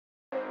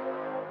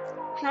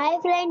Hi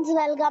friends,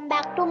 welcome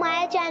back to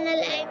my channel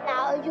and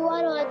now you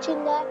are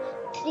watching a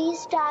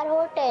 3-star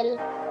hotel.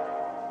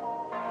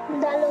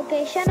 The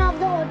location of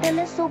the hotel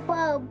is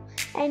superb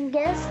and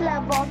guests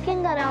love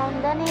walking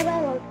around the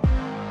neighborhood.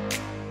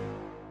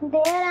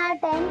 There are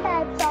 10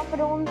 types of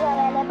rooms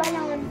available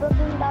on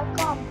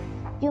booking.com.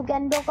 You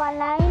can book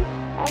online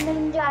and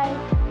enjoy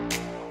it.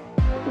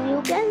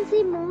 You can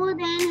see more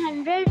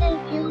than 100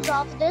 reviews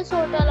of this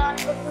hotel on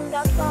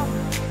booking.com.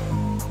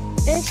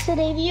 Its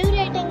review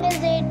rating is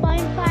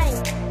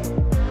 8.5,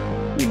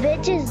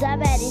 which is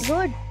very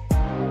good.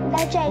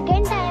 The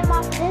check-in time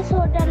of this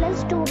hotel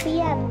is 2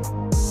 p.m.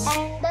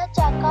 and the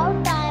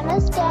checkout time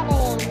is 10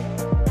 a.m.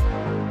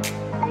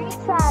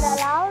 Pets are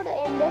allowed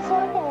in this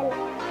hotel.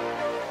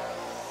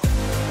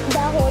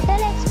 The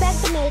hotel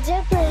accepts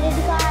major credit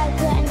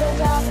cards and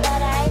reserves the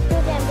right to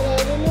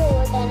temporarily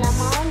hold an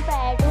amount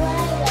prior to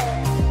arrival.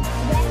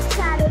 Guests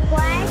are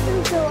required to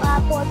show a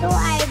photo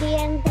ID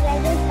and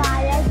credit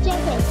card at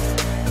check-in.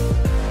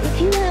 If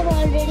you have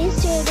already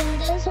stayed in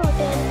this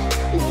hotel,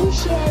 please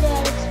share your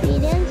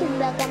experience in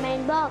the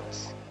comment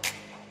box.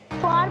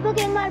 For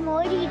booking or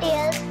more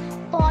details,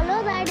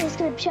 follow the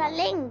description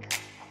link.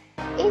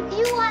 If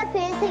you are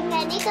facing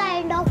any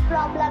kind of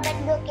problem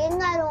in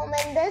booking a room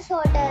in this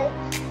hotel,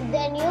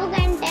 then you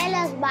can tell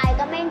us by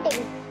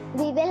commenting.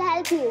 We will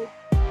help you.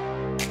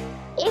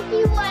 If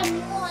you are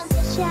new on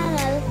this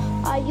channel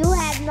or you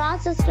have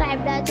not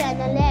subscribed our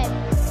channel yet,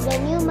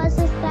 then you must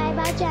subscribe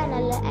our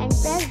channel and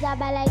press the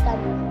bell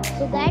icon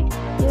so that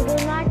you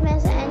do not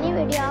miss any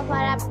video of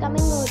our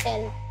upcoming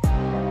hotel.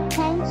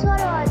 Thanks for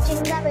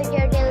watching the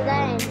video till the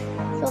end.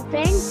 So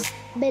friends,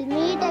 we'll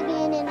meet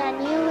again in a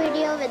new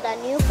video with a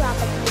new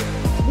property.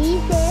 Be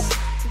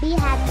safe, be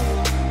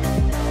happy.